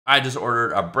I just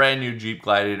ordered a brand new Jeep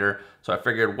Gladiator. So I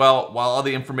figured, well, while all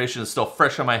the information is still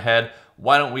fresh on my head,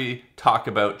 why don't we talk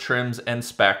about trims and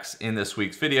specs in this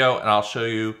week's video, and I'll show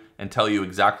you and tell you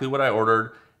exactly what I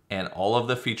ordered and all of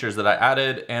the features that I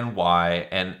added and why,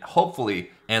 and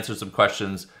hopefully answer some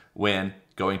questions when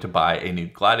going to buy a new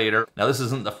Gladiator. Now, this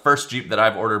isn't the first Jeep that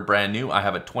I've ordered brand new. I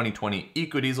have a 2020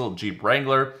 Ecodiesel Jeep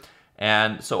Wrangler,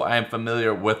 and so I am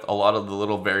familiar with a lot of the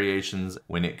little variations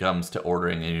when it comes to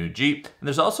ordering a new Jeep. And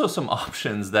there's also some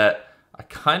options that I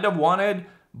kind of wanted,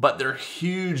 but they're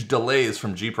huge delays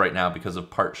from Jeep right now because of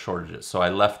part shortages. So I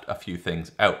left a few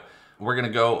things out. We're gonna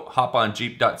go hop on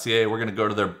jeep.ca. We're gonna go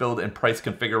to their build and price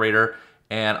configurator,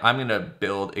 and I'm gonna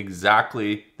build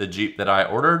exactly the Jeep that I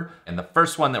ordered. And the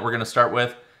first one that we're gonna start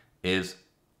with is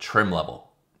trim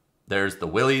level. There's the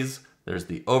Willys, there's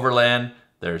the Overland,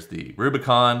 there's the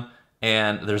Rubicon,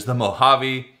 and there's the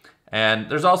Mojave, and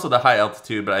there's also the high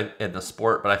altitude and the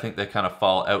Sport, but I think they kind of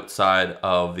fall outside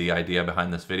of the idea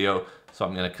behind this video, so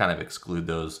I'm gonna kind of exclude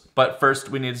those. But first,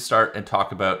 we need to start and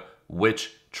talk about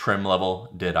which trim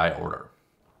level did I order.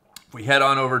 If we head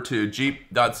on over to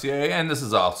jeep.ca, and this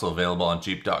is also available on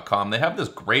jeep.com, they have this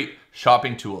great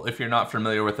shopping tool, if you're not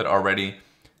familiar with it already,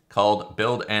 called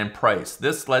Build and Price.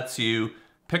 This lets you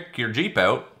pick your Jeep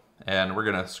out, and we're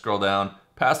gonna scroll down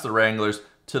past the Wranglers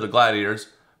to the Gladiators,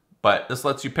 but this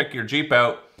lets you pick your Jeep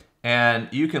out, and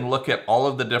you can look at all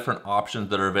of the different options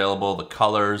that are available, the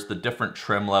colors, the different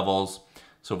trim levels.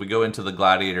 So if we go into the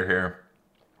Gladiator here,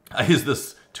 I use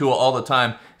this tool all the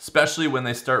time, especially when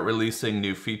they start releasing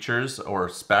new features or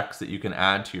specs that you can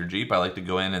add to your Jeep. I like to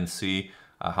go in and see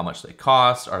how much they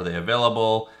cost, are they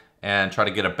available, and try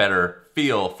to get a better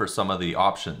feel for some of the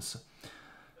options.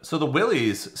 So the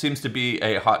Willys seems to be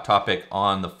a hot topic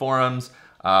on the forums.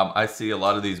 I see a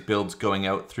lot of these builds going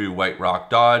out through White Rock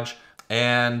Dodge,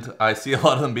 and I see a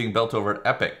lot of them being built over at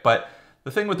Epic. But the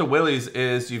thing with the Willys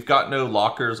is you've got no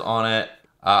lockers on it,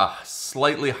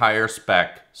 slightly higher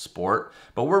spec Sport,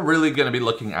 but we're really gonna be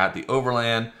looking at the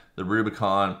Overland, the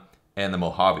Rubicon, and the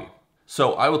Mojave.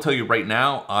 So I will tell you right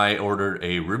now, I ordered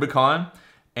a Rubicon,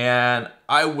 and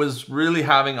I was really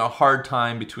having a hard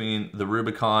time between the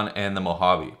Rubicon and the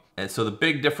Mojave. And so the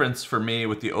big difference for me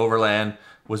with the Overland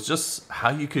was just how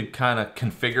you could kind of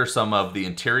configure some of the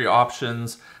interior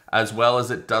options, as well as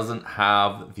it doesn't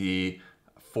have the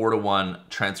 4-to-1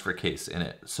 transfer case in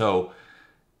it. So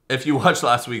if you watched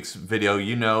last week's video,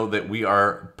 you know that we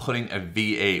are putting a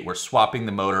V8. We're swapping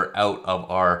the motor out of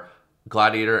our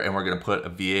Gladiator, and we're gonna put a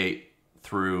V8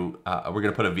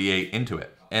 into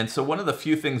it. And so one of the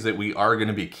few things that we are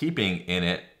gonna be keeping in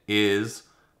it is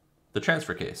the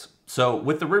transfer case. So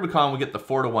with the Rubicon, we get the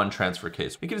 4-to-1 transfer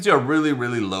case. It gives you a really,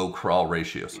 really low crawl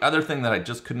ratio. The other thing that I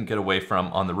just couldn't get away from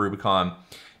on the Rubicon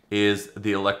is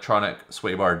the electronic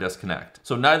sway bar disconnect.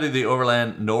 So neither the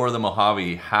Overland nor the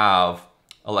Mojave have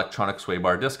electronic sway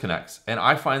bar disconnects. And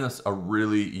I find this a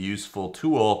really useful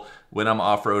tool when I'm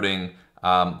off-roading,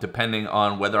 depending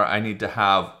on whether I need to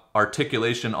have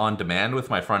articulation on demand with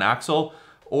my front axle,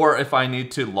 or if I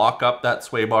need to lock up that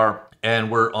sway bar and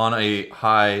we're on a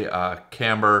high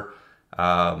camber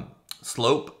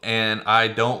slope and I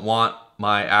don't want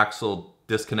my axle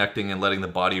disconnecting and letting the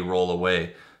body roll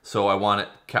away. So I want it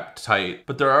kept tight.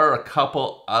 But there are a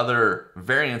couple other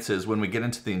variances when we get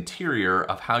into the interior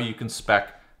of how you can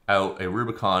spec out a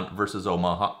Rubicon versus a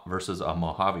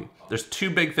Mojave. There's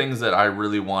two big things that I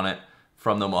really wanted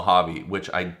from the Mojave, which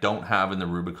I don't have in the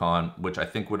Rubicon, which I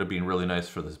think would have been really nice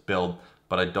for this build,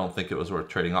 but I don't think it was worth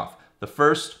trading off. The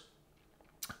first,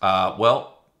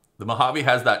 well, the Mojave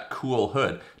has that cool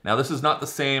hood. Now this is not the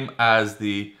same as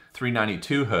the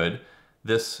 392 hood.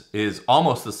 This is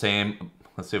almost the same.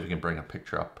 Let's see if we can bring a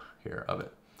picture up here of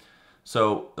it.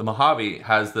 So the Mojave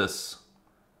has this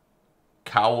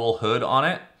cowl hood on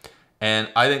it, and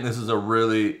I think this is a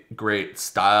really great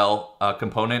style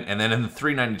component. And then in the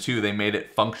 392, they made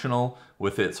it functional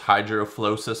with its hydro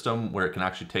flow system where it can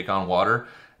actually take on water.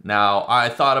 Now I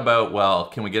thought about, well,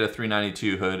 can we get a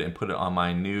 392 hood and put it on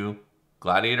my new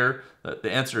Gladiator?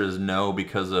 The answer is no,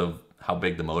 because of how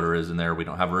big the motor is in there. We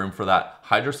don't have room for that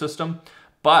hydro system,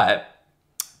 but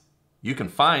you can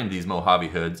find these Mojave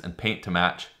hoods and paint to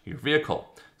match your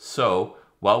vehicle. So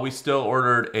while we still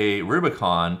ordered a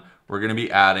Rubicon, we're gonna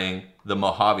be adding the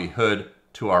Mojave hood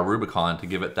to our Rubicon to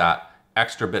give it that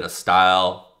extra bit of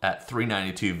style, that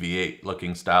 392 V8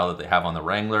 looking style that they have on the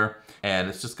Wrangler. And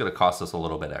it's just gonna cost us a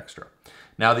little bit extra.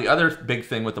 Now, the other big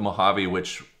thing with the Mojave,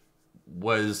 which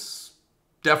was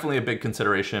definitely a big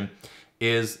consideration,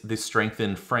 is the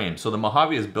strengthened frame. So the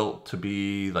Mojave is built to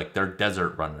be like their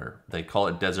desert runner. They call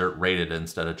it desert rated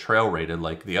instead of trail rated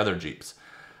like the other Jeeps.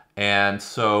 And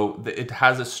so it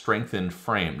has a strengthened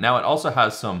frame. Now it also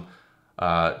has some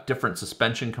different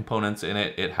suspension components in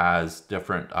it. It has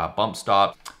different bump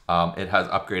stops. It has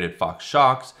upgraded Fox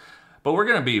shocks. But we're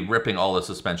gonna be ripping all the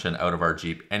suspension out of our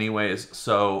Jeep anyways.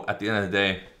 So at the end of the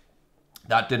day,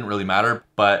 that didn't really matter.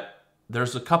 But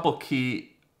there's a couple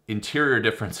key interior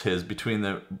differences between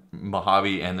the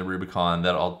Mojave and the Rubicon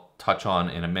that I'll touch on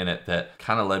in a minute that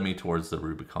kind of led me towards the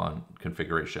Rubicon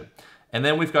configuration. And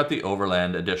then we've got the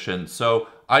Overland Edition. So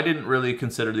I didn't really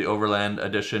consider the Overland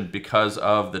Edition because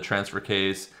of the transfer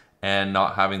case and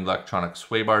not having the electronic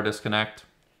sway bar disconnect.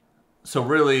 So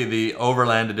really the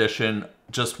Overland Edition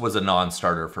just was a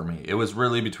non-starter for me. It was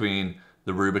really between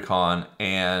the Rubicon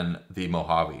and the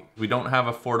Mojave. We don't have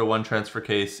a 4-to-1 transfer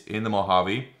case in the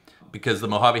Mojave because the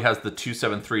Mojave has the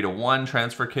 273-to-1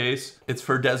 transfer case. It's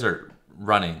for desert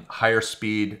running, higher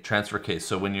speed transfer case.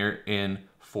 So when you're in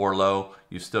 4-low,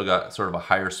 you've still got sort of a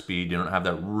higher speed. You don't have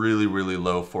that really, really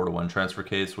low 4-to-1 transfer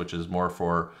case, which is more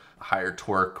for higher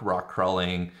torque, rock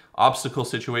crawling, obstacle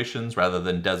situations rather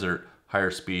than desert,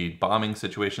 higher speed bombing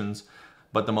situations.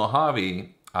 But the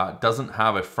Mojave doesn't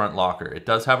have a front locker. It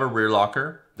does have a rear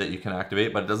locker that you can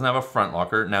activate, but it doesn't have a front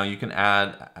locker. Now you can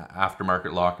add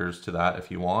aftermarket lockers to that if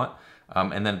you want.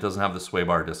 And then it doesn't have the sway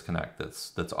bar disconnect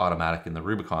that's automatic in the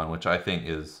Rubicon, which I think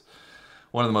is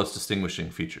one of the most distinguishing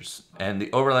features. And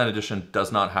the Overland Edition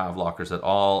does not have lockers at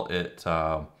all. It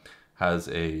has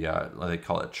a, they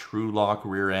call it true lock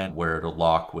rear end, where it'll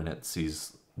lock when it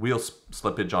sees wheel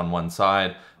slippage on one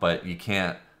side, but you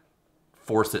can't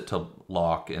force it to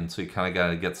lock, and so you kind of got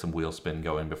to get some wheel spin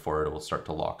going before it will start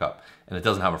to lock up. And it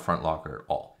doesn't have a front locker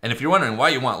at all. And if you're wondering why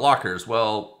you want lockers,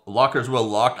 well, lockers will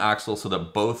lock axle so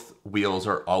that both wheels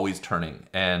are always turning.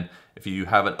 And if you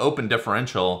have an open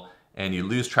differential and you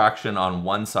lose traction on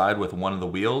one side with one of the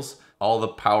wheels, all the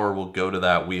power will go to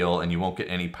that wheel and you won't get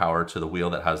any power to the wheel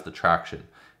that has the traction.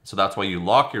 So that's why you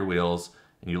lock your wheels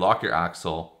and you lock your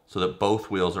axle so that both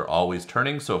wheels are always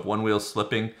turning. So if one wheel's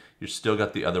slipping, you still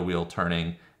got the other wheel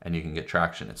turning and you can get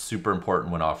traction. It's super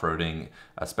important when off-roading,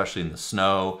 especially in the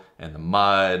snow and the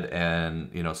mud and,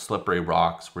 you know, slippery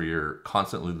rocks where you're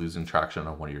constantly losing traction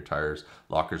on one of your tires.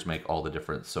 Lockers make all the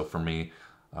difference. So for me,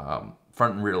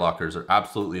 front and rear lockers are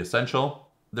absolutely essential.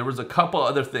 There was a couple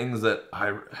other things that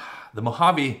the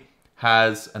Mojave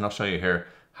has, and I'll show you here,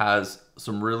 has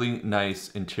some really nice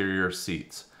interior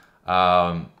seats.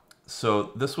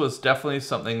 So this was definitely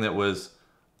something that was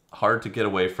hard to get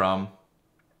away from.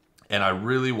 And I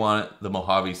really want the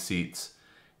Mojave seats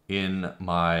in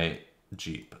my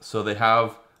Jeep. So they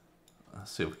have,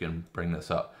 let's see if we can bring this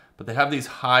up, but they have these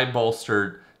high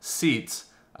bolstered seats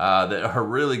that are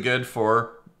really good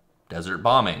for desert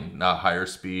bombing, higher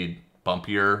speed,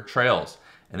 bumpier trails.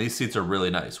 And these seats are really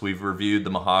nice. We've reviewed the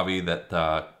Mojave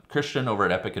that Christian over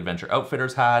at Epic Adventure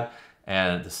Outfitters had,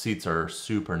 and the seats are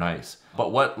super nice.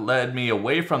 But what led me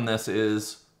away from this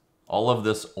is all of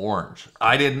this orange.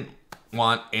 I didn't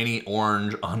want any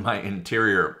orange on my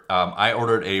interior. I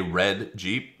ordered a red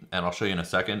Jeep, and I'll show you in a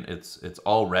second. It's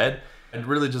all red. I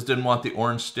really just didn't want the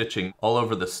orange stitching all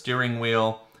over the steering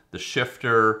wheel, the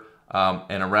shifter,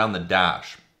 and around the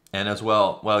dash. And as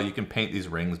well, you can paint these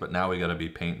rings, but now we gotta be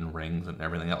painting rings and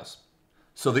everything else.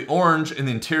 So the orange in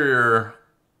the interior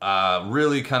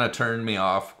really kind of turned me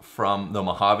off from the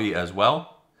Mojave as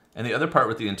well. And the other part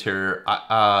with the interior,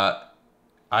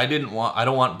 I don't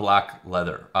want black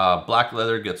leather. Black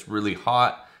leather gets really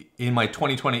hot. In my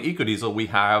 2020 Ecodiesel, we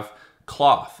have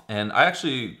cloth, and I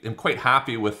actually am quite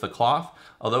happy with the cloth,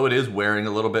 although it is wearing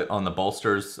a little bit on the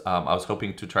bolsters. I was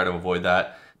hoping to try to avoid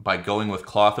that by going with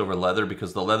cloth over leather,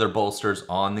 because the leather bolsters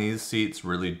on these seats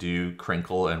really do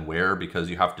crinkle and wear because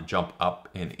you have to jump up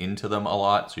and into them a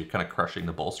lot, so you're kind of crushing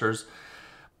the bolsters.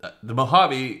 The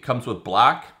Mojave comes with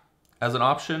black as an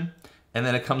option, and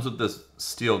then it comes with this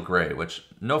steel gray, which,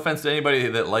 no offense to anybody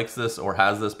that likes this or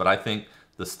has this, but I think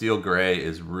the steel gray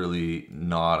is really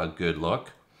not a good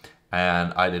look,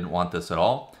 and I didn't want this at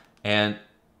all. And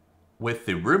with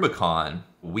the Rubicon,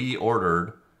 we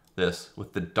ordered this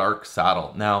with the dark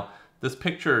saddle. Now, this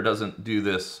picture doesn't do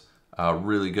this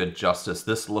really good justice.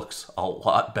 This looks a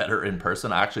lot better in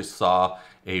person. I actually saw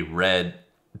a red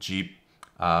Jeep,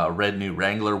 red new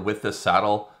Wrangler with this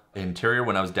saddle interior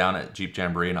when I was down at Jeep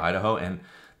Jamboree in Idaho, and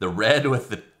the red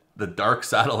with the dark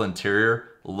saddle interior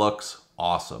looks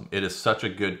awesome. It is such a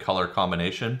good color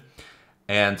combination.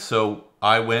 And so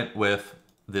I went with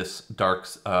this dark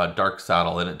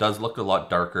saddle, and it does look a lot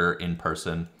darker in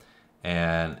person,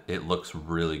 and it looks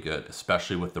really good,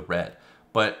 especially with the red.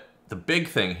 But the big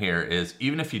thing here is,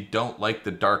 even if you don't like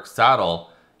the dark saddle,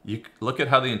 you look at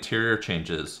how the interior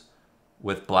changes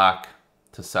with black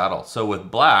to saddle. So with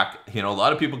black, you know, a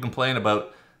lot of people complain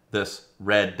about this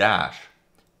red dash.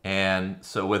 And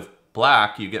so with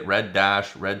black, you get red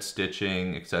dash, red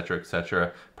stitching, etc.,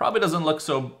 etc. Probably doesn't look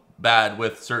so bad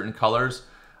with certain colors,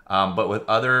 but with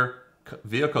other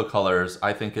vehicle colors,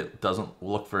 I think it doesn't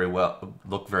look very well. It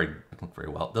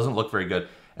doesn't look very good,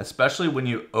 especially when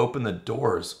you open the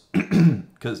doors,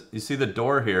 because you see the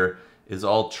door here is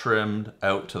all trimmed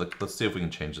out to the. Let's see if we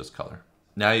can change this color.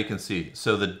 Now you can see.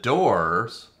 So the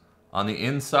doors on the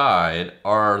inside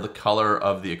are the color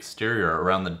of the exterior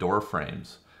around the door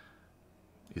frames.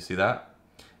 You see that?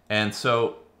 And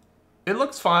so it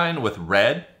looks fine with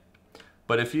red,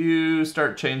 but if you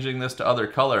start changing this to other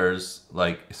colors,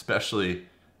 like especially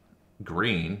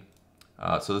green,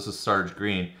 so this is Sarge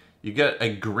green, you get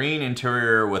a green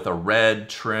interior with a red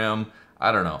trim.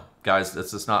 I don't know, guys,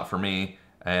 this is not for me.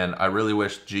 And I really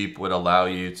wish Jeep would allow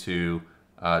you to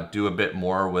do a bit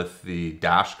more with the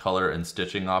dash color and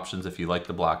stitching options if you like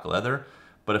the black leather.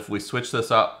 But if we switch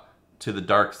this up to the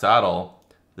dark saddle,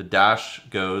 the dash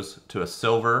goes to a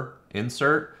silver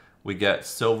insert. We get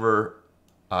silver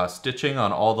stitching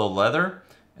on all the leather,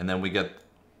 and then we get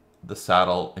the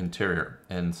saddle interior.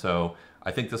 And so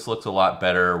I think this looks a lot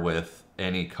better with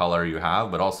any color you have,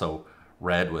 but also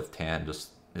red with tan just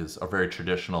is a very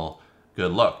traditional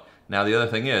good look. Now the other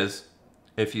thing is,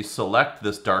 if you select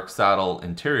this dark saddle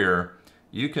interior,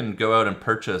 you can go out and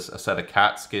purchase a set of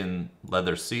cat skin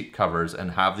leather seat covers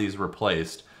and have these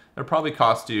replaced. It'll probably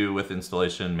cost you with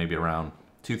installation maybe around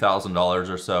 $2,000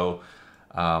 or so.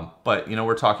 But you know,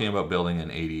 we're talking about building an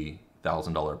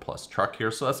 $80,000 plus truck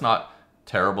here, so that's not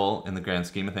terrible in the grand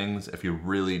scheme of things if you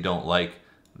really don't like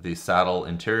the saddle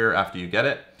interior after you get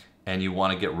it and you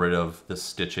want to get rid of the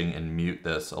stitching and mute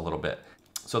this a little bit.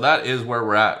 So that is where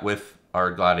we're at with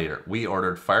our Gladiator. We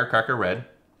ordered Firecracker Red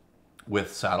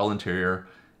with saddle interior,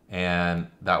 and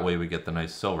that way we get the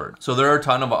nice silver. So there are a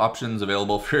ton of options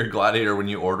available for your Gladiator when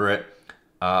you order it.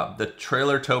 The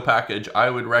trailer tow package I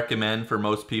would recommend for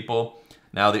most people.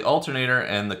 Now the alternator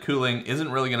and the cooling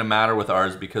isn't really going to matter with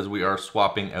ours because we are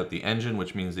swapping out the engine,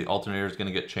 which means the alternator is going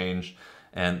to get changed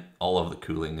and all of the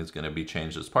cooling is going to be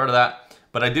changed as part of that.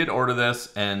 But I did order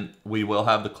this, and we will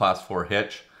have the Class 4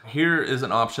 hitch. Here is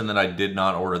an option that I did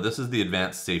not order. This is the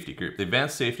Advanced Safety Group. The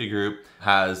Advanced Safety Group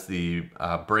has the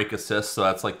brake assist, so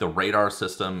that's like the radar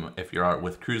system. If you're out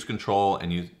with cruise control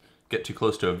and you get too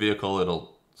close to a vehicle,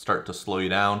 it'll start to slow you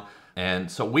down. And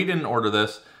so we didn't order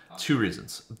this. Two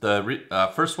reasons.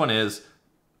 The first one is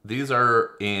these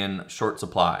are in short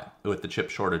supply with the chip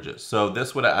shortages. So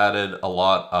this would have added a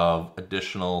lot of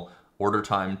additional order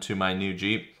time to my new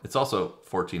Jeep. It's also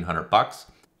 $1,400.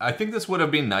 I think this would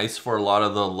have been nice for a lot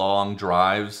of the long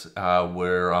drives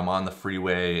where I'm on the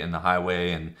freeway and the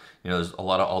highway and you know there's a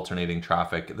lot of alternating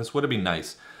traffic. This would have been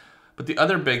nice. But the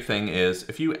other big thing is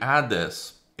if you add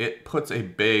this, it puts a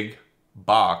big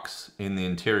box in the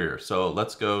interior. So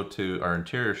let's go to our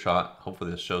interior shot. Hopefully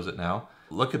this shows it now.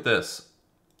 Look at this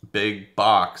big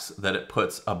box that it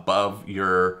puts above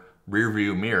your rear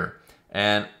view mirror.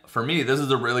 And for me, this is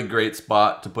a really great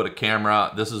spot to put a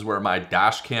camera. This is where my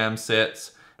dash cam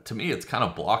sits. To me, it's kind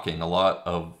of blocking a lot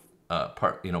of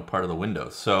part of the window.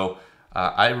 So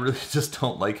I really just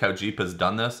don't like how Jeep has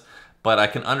done this, but I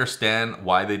can understand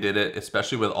why they did it,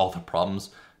 especially with all the problems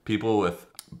people with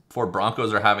Ford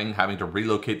Broncos are having to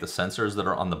relocate the sensors that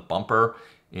are on the bumper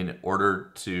in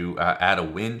order to add a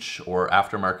winch or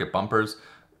aftermarket bumpers.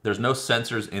 There's no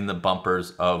sensors in the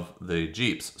bumpers of the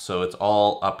Jeeps, so it's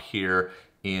all up here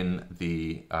in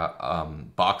the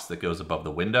box that goes above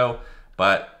the window.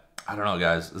 But I don't know,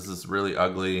 guys, this is really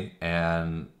ugly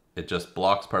and it just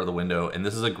blocks part of the window. And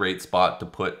this is a great spot to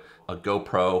put a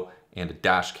GoPro and a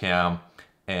dash cam,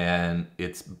 and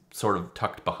it's sort of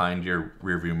tucked behind your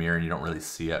rear view mirror and you don't really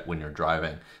see it when you're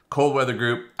driving. Cold weather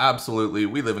group, absolutely.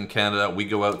 We live in Canada. We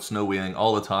go out snow wheeling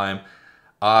all the time.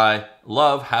 I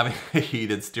love having a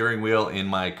heated steering wheel in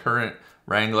my current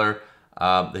Wrangler.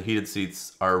 The heated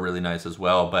seats are really nice as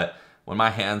well, but when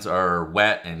my hands are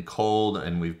wet and cold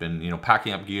and we've been,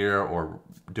 packing up gear or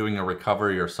doing a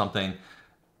recovery or something,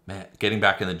 man, getting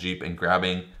back in the Jeep and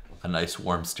grabbing a nice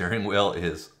warm steering wheel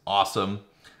is awesome.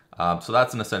 So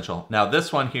that's an essential. Now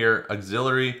this one here,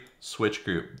 auxiliary switch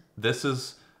group. This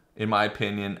is, in my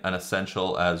opinion, an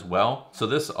essential as well. So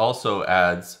this also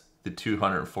adds the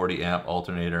 240 amp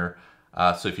alternator.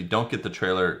 So if you don't get the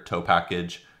trailer tow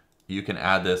package, you can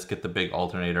add this, get the big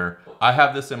alternator. I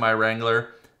have this in my Wrangler.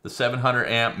 The 700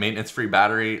 amp maintenance-free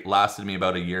battery lasted me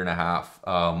about 1.5 years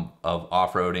of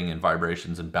off-roading and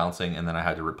vibrations and bouncing, and then I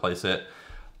had to replace it.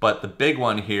 But the big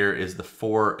one here is the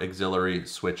 4 auxiliary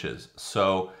switches.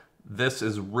 So This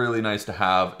is really nice to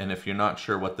have, and if you're not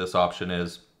sure what this option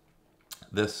is,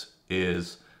 this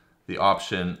is the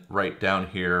option right down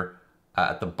here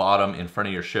at the bottom in front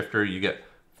of your shifter. You get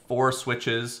 4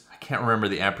 switches. I can't remember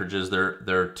the amperages.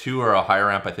 They're 2 are a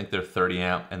higher amp, I think they're 30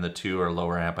 amp, and the 2 are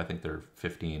lower amp, I think they're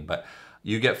 15. But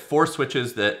you get 4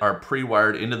 switches that are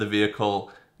pre-wired into the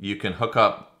vehicle. You can hook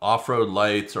up off-road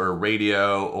lights or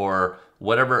radio or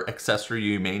whatever accessory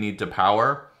you may need to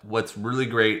power. What's really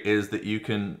great is that you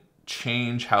can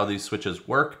change how these switches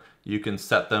work. You can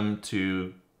set them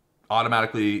to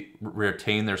automatically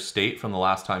retain their state from the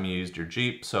last time you used your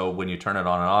Jeep. So when you turn it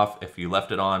on and off, if you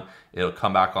left it on, it'll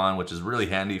come back on, which is really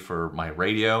handy for my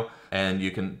radio. And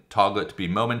you can toggle it to be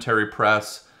momentary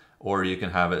press, or you can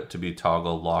have it to be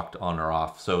toggle locked on or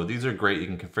off. So these are great. You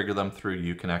can configure them through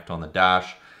Uconnect on the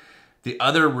dash. The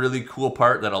other really cool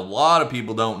part that a lot of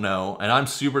people don't know, and I'm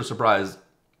super surprised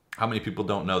how many people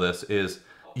don't know this, is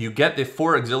you get the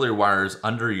 4 auxiliary wires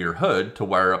under your hood to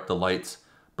wire up the lights,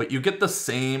 but you get the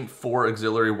same 4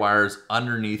 auxiliary wires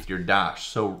underneath your dash.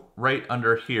 So right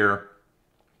under here,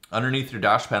 underneath your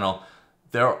dash panel,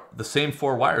 the same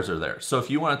 4 wires are there. So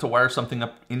if you wanted to wire something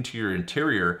up into your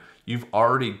interior, you've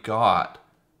already got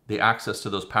the access to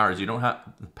those powers. You don't have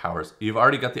powers. You've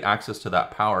already got the access to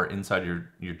that power inside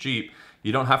your Jeep.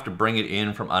 You don't have to bring it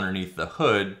in from underneath the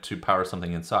hood to power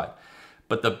something inside.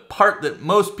 But the part that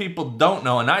most people don't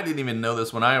know, and I didn't even know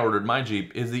this when I ordered my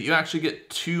Jeep, is that you actually get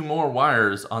 2 more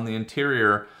wires on the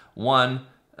interior. One,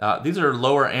 these are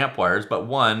lower amp wires, but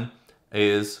one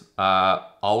is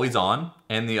always on,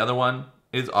 and the other one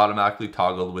is automatically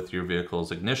toggled with your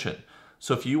vehicle's ignition.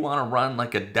 So if you want to run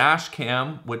like a dash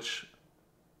cam, which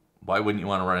why wouldn't you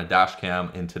want to run a dash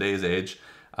cam in today's age?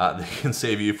 They can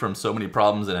save you from so many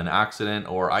problems in an accident,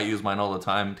 or I use mine all the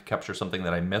time to capture something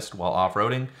that I missed while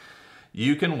off-roading.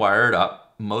 You can wire it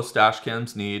up. Most dash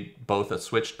cams need both a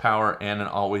switched power and an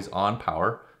always on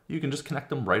power. You can just connect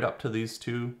them right up to these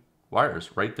 2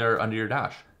 wires right there under your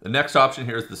dash. The next option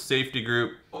here is the safety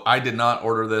group. I did not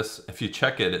order this. If you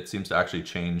check it, it seems to actually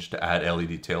change to add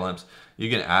LED tail lamps. You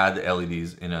can add the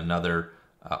LEDs in another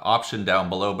option down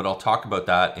below, but I'll talk about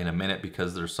that in a minute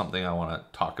because there's something I want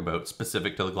to talk about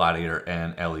specific to the Gladiator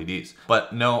and LEDs.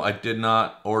 But no, I did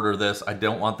not order this. I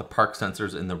don't want the park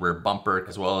sensors in the rear bumper,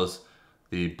 as well as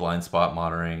the blind spot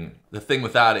monitoring. The thing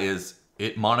with that is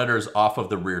it monitors off of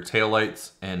the rear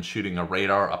taillights and shooting a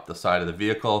radar up the side of the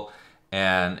vehicle.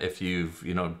 And if you've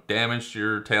damaged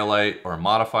your taillight or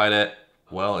modified it,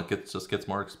 well, it just gets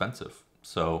more expensive.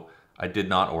 So I did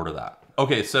not order that.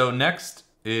 Okay, so next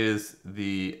is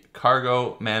the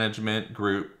cargo management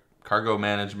group, cargo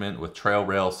management with trail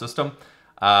rail system.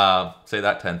 Say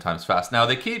that 10 times fast. Now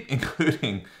they keep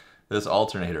including this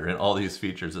alternator and all these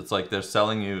features. It's like they're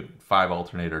selling you 5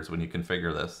 alternators when you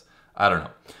configure this. I don't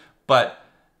know. But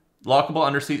lockable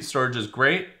underseat storage is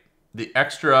great. The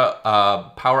extra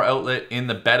power outlet in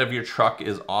the bed of your truck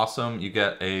is awesome. You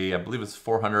get a, I believe it's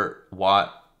 400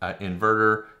 watt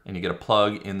inverter, and you get a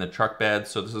plug in the truck bed.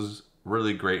 So this is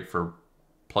really great for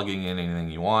plugging in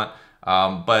anything you want.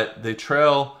 But the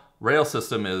trail rail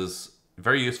system is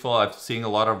very useful. I've seen a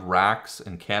lot of racks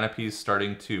and canopies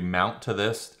starting to mount to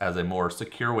this as a more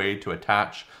secure way to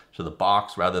attach to the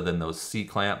box rather than those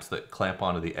C-clamps that clamp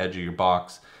onto the edge of your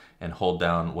box and hold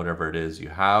down whatever it is you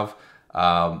have.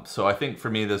 So I think for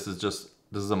me, this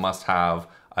is a must-have.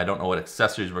 I don't know what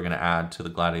accessories we're going to add to the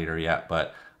Gladiator yet,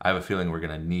 but I have a feeling we're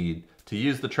going to need to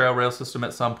use the trail rail system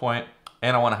at some point.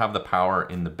 And I want to have the power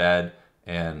in the bed,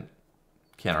 and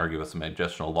can't argue with some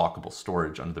additional lockable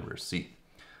storage under the rear seat.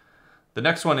 The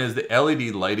next one is the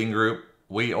LED lighting group.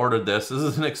 We ordered this. This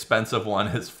is an expensive one.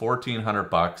 It's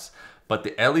 $1,400, but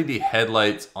the LED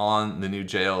headlights on the new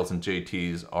JLs and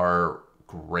JTs are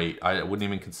great. I wouldn't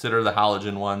even consider the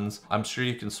halogen ones. I'm sure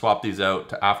you can swap these out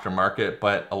to aftermarket,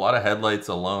 but a lot of headlights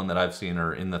alone that I've seen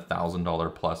are in the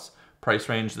 $1,000 plus price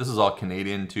range. This is all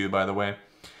Canadian too, by the way.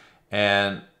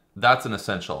 And that's an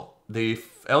essential. The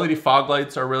LED fog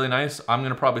lights are really nice. I'm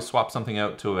gonna probably swap something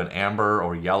out to an amber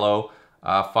or yellow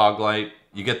fog light.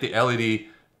 You get the LED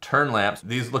turn lamps.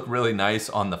 These look really nice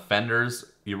on the fenders.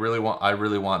 I really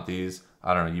want these.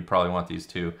 I don't know, you probably want these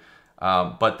too.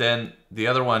 But then the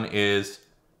other one is,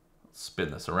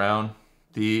 spin this around,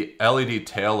 the LED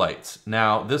tail lights.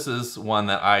 Now, this is one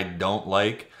that I don't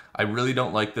like. I really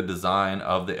don't like the design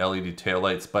of the LED tail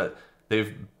lights, but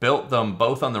they've built them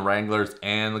both on the Wranglers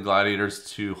and the Gladiators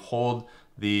to hold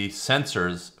the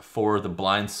sensors for the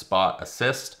blind spot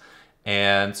assist.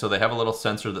 And so they have a little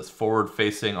sensor that's forward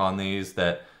facing on these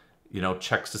that,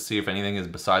 checks to see if anything is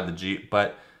beside the Jeep.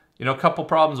 But, a couple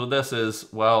problems with this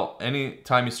is, well,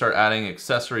 anytime you start adding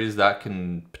accessories that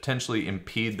can potentially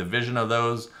impede the vision of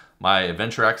those, My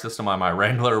Adventure X system on my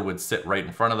Wrangler would sit right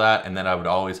in front of that, and then I would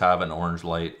always have an orange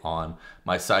light on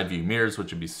my side view mirrors,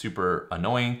 which would be super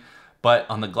annoying. But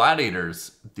on the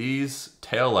Gladiators, these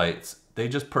taillights, they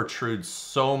just protrude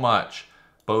so much,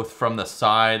 both from the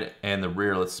side and the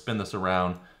rear. Let's spin this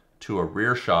around to a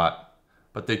rear shot.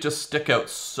 But they just stick out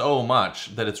so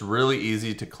much that it's really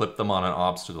easy to clip them on an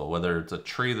obstacle, whether it's a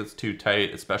tree that's too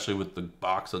tight, especially with the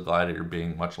box of Gladiator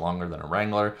being much longer than a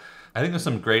Wrangler. I think there's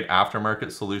some great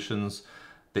aftermarket solutions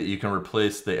that you can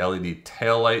replace the LED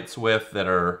taillights with that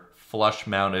are flush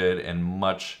mounted and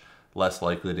much less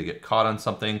likely to get caught on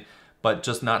something. But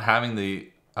just not having the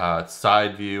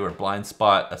side view or blind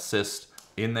spot assist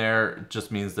in there just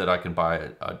means that I can buy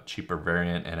a cheaper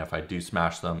variant, and if I do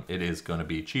smash them, it is going to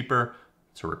be cheaper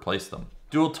to replace them.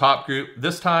 Dual top group.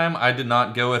 This time I did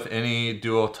not go with any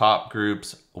dual top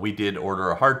groups. We did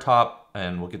order a hard top,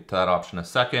 and we'll get to that option in a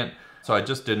second. So I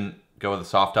just didn't go with a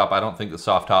soft top. I don't think the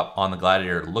soft top on the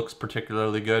Gladiator looks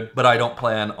particularly good, but I don't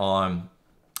plan on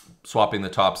swapping the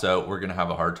tops out. We're gonna have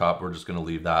a hard top. We're just gonna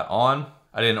leave that on.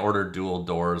 I didn't order dual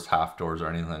doors, half doors, or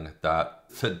anything like that.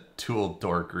 The dual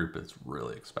door group is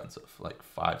really expensive, like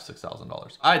 $5,000 to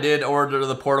 $6,000. I did order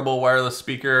the portable wireless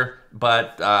speaker,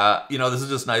 but you know, this is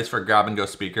just nice for grab and go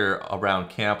speaker around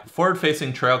camp. Forward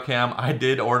facing trail cam, I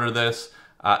did order this.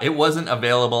 It wasn't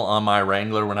available on my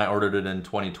Wrangler when I ordered it in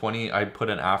 2020. I put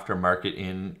an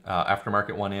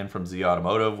aftermarket one in from Z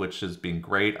Automotive, which has been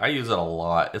great. I use it a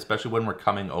lot, especially when we're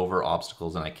coming over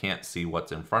obstacles and I can't see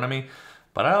what's in front of me.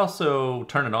 But I also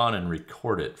turn it on and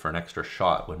record it for an extra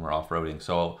shot when we're off-roading.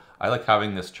 So I like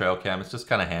having this trail cam. It's just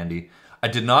kind of handy. I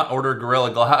did not order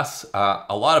Gorilla Glass.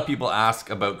 A lot of people ask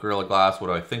about Gorilla Glass. What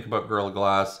do I think about Gorilla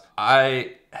Glass?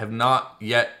 I have not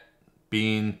yet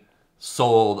been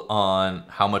sold on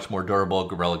how much more durable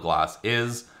Gorilla Glass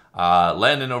is.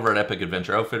 Landon over at Epic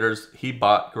Adventure Outfitters, he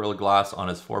bought Gorilla Glass on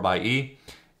his 4xe,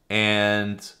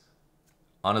 and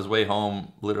on his way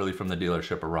home, literally from the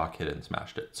dealership, a rock hit it and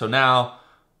smashed it. So now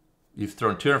you've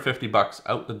thrown 250 bucks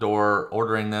out the door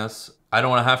ordering this. I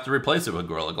don't want to have to replace it with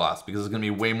Gorilla Glass because it's going to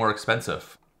be way more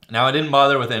expensive. Now, I didn't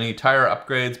bother with any tire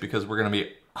upgrades because we're going to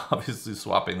be obviously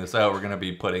swapping this out. We're going to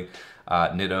be putting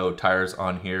Nitto tires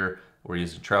on here. We're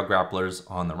using trail grapplers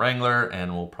on the Wrangler,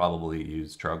 and we'll probably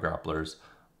use trail grapplers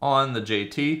on the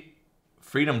JT.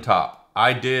 Freedom Top.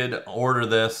 I did order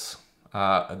this.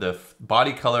 The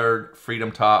body colored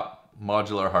Freedom Top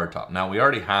modular hardtop. Now we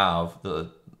already have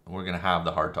we're gonna have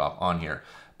the hardtop on here,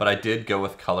 but I did go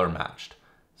with color matched.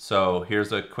 So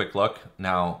here's a quick look.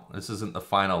 Now this isn't the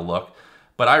final look,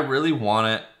 but I really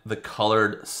wanted the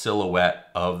colored silhouette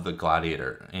of the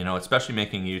Gladiator. You know, especially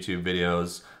making YouTube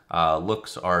videos,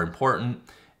 looks are important.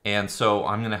 And so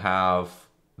I'm gonna have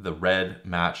the red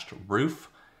matched roof,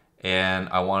 and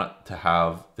I want to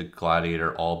have the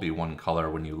Gladiator all be one color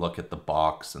when you look at the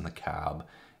box and the cab,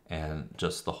 and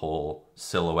just the whole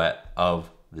silhouette of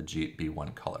the Jeep be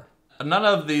one color. None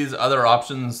of these other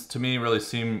options to me really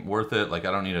seem worth it. Like,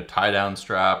 I don't need a tie down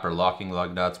strap or locking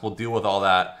lug nuts. We'll deal with all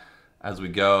that as we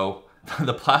go.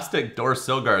 The plastic door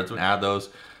sill guards, we add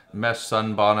those. Mesh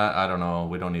sun bonnet, I don't know,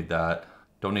 we don't need that.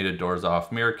 Don't need a doors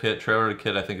off mirror kit. Trailer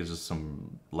kit, I think, is just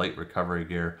some light recovery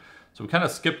gear. So we kind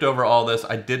of skipped over all this.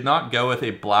 I did not go with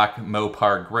a black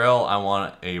Mopar grille. I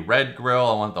want a red grille.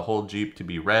 I want the whole Jeep to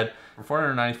be red. For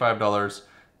 $495,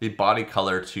 the body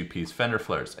color 2-piece fender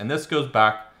flares. And this goes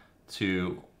back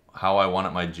to how I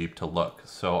wanted my Jeep to look.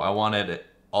 So I wanted it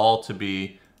all to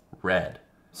be red.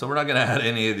 So we're not gonna add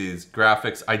any of these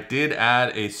graphics. I did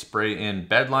add a spray-in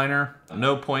bed liner.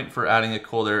 No point for adding a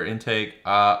cold air intake.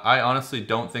 I honestly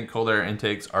don't think cold air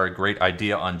intakes are a great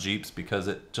idea on Jeeps because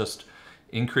it just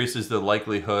increases the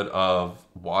likelihood of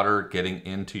water getting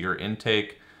into your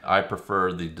intake. I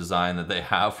prefer the design that they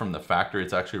have from the factory.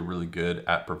 It's actually really good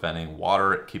at preventing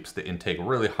water. It keeps the intake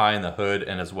really high in the hood,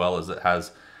 and as well as it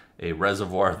has a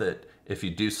reservoir that if you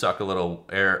do suck a little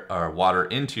air or water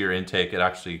into your intake, it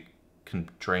actually can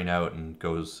drain out and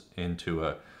goes into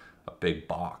a big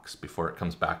box before it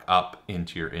comes back up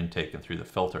into your intake and through the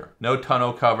filter. No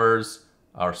tonneau covers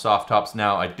or soft tops.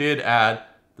 Now I did add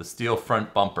the steel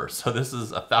front bumper. So this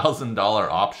is a $1,000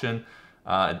 option.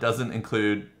 It doesn't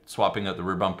include swapping out the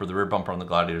rear bumper. The rear bumper on the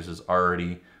Gladiators is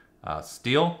already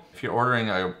steel. If you're ordering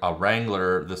a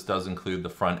Wrangler, this does include the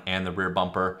front and the rear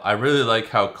bumper. I really like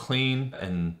how clean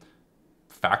and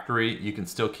factory you can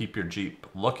still keep your Jeep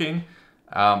looking,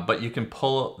 but you can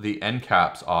pull the end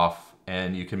caps off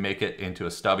and you can make it into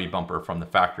a stubby bumper from the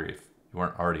factory if you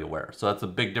weren't already aware. So that's a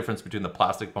big difference between the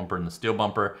plastic bumper and the steel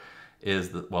bumper. Is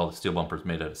that, well, the steel bumper is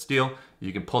made out of steel.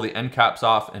 You can pull the end caps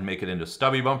off and make it into a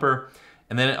stubby bumper.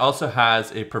 And then it also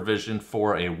has a provision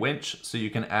for a winch, so you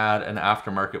can add an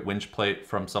aftermarket winch plate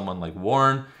from someone like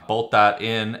Warren, bolt that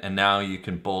in, and now you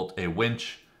can bolt a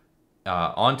winch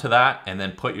onto that and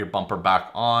then put your bumper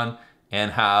back on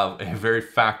and have a very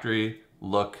factory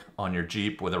look on your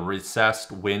Jeep with a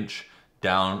recessed winch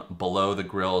down below the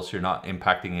grill so you're not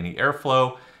impacting any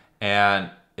airflow. And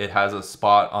it has a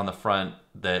spot on the front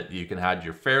that you can add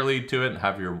your fair lead to it and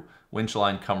have your winch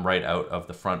line come right out of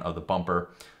the front of the bumper.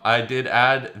 I did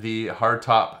add the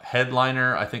hardtop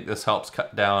headliner. I think this helps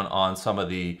cut down on some of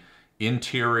the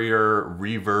interior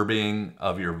reverbing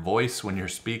of your voice when you're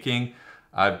speaking.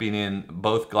 I've been in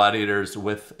both Gladiators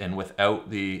with and without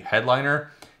the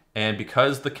headliner, and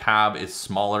because the cab is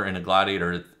smaller in a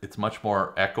Gladiator, it's much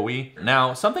more echoey.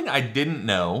 Now, something I didn't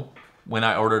know when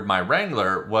I ordered my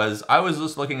Wrangler was I was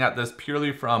just looking at this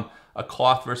purely from a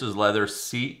cloth versus leather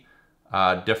seat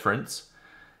difference,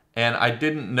 and I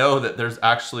didn't know that there's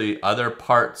actually other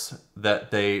parts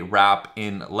that they wrap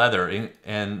in leather.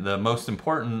 And the most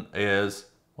important is,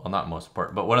 well, not most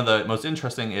important, but one of the most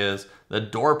interesting is the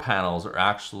door panels are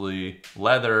actually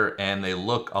leather, and they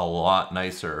look a lot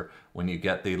nicer when you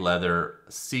get the leather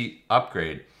seat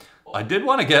upgrade. I did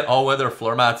want to get all-weather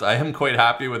floor mats. I am quite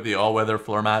happy with the all-weather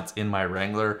floor mats in my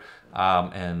Wrangler,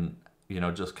 and you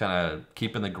know, just kind of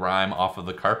keeping the grime off of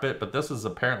the carpet. But this is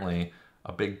apparently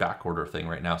a big back order thing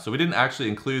right now, so we didn't actually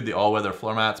include the all-weather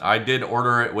floor mats. I did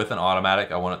order it with an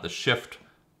automatic. I wanted the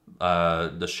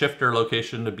shifter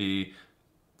location to be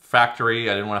factory.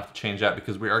 I didn't want to have to change that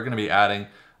because we are going to be adding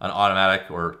an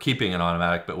automatic, or keeping an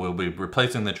automatic, but we'll be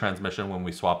replacing the transmission when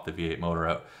we swap the V8 motor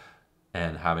out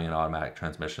and having an automatic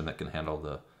transmission that can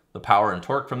handle the power and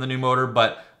torque from the new motor.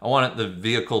 But I wanted the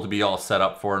vehicle to be all set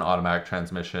up for an automatic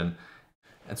transmission.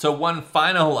 And so one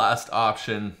final last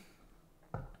option,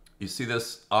 you see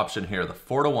this option here, the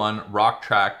 4-to-1 Rock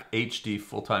Track HD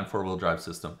full-time four-wheel drive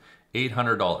system,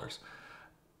 $800.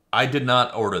 I did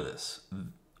not order this.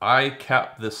 I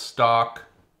kept this stock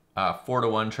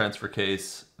 4-to-1 transfer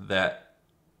case that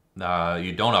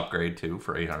you don't upgrade to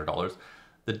for $800.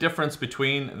 The difference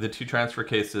between the two transfer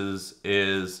cases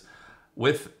is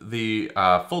with the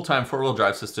full-time four-wheel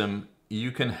drive system,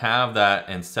 you can have that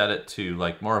and set it to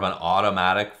like more of an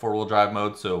automatic four-wheel drive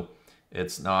mode, so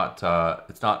it's not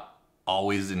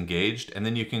always engaged, and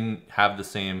then you can have the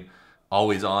same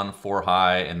always on 4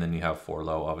 high, and then you have 4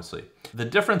 low, obviously. The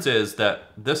difference is that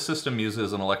this system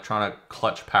uses an electronic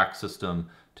clutch pack system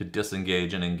to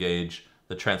disengage and engage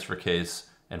the transfer case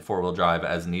and four-wheel drive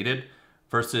as needed,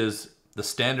 versus the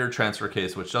standard transfer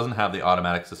case, which doesn't have the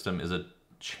automatic system, is a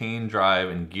chain drive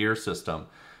and gear system.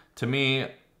 To me,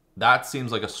 that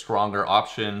seems like a stronger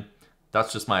option.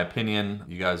 That's just my opinion.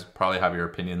 You guys probably have your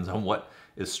opinions on what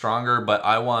is stronger, but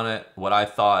I wanted what I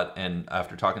thought, and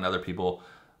after talking to other people,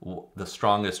 the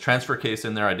strongest transfer case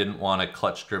in there. I didn't want a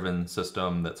clutch-driven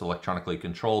system that's electronically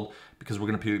controlled because we're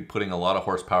going to be putting a lot of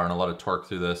horsepower and a lot of torque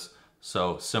through this.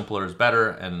 So simpler is better,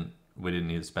 and we didn't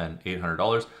need to spend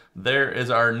 $800. There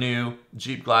is our new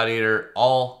Jeep Gladiator,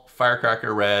 all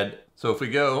firecracker red. So if we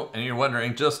go, and you're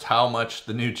wondering just how much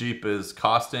the new Jeep is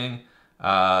costing,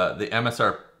 the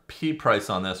MSRP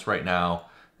price on this right now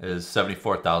is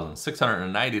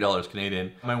 $74,690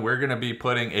 Canadian. And we're going to be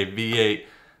putting a V8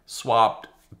 swapped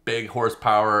big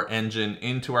horsepower engine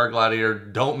into our Gladiator.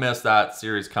 Don't miss that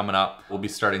series coming up. We'll be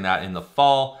starting that in the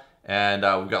fall, and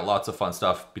we've got lots of fun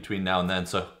stuff between now and then.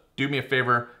 So do me a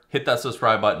favor, hit that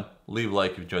subscribe button, leave a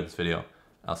like if you enjoyed this video.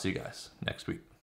 I'll see you guys next week.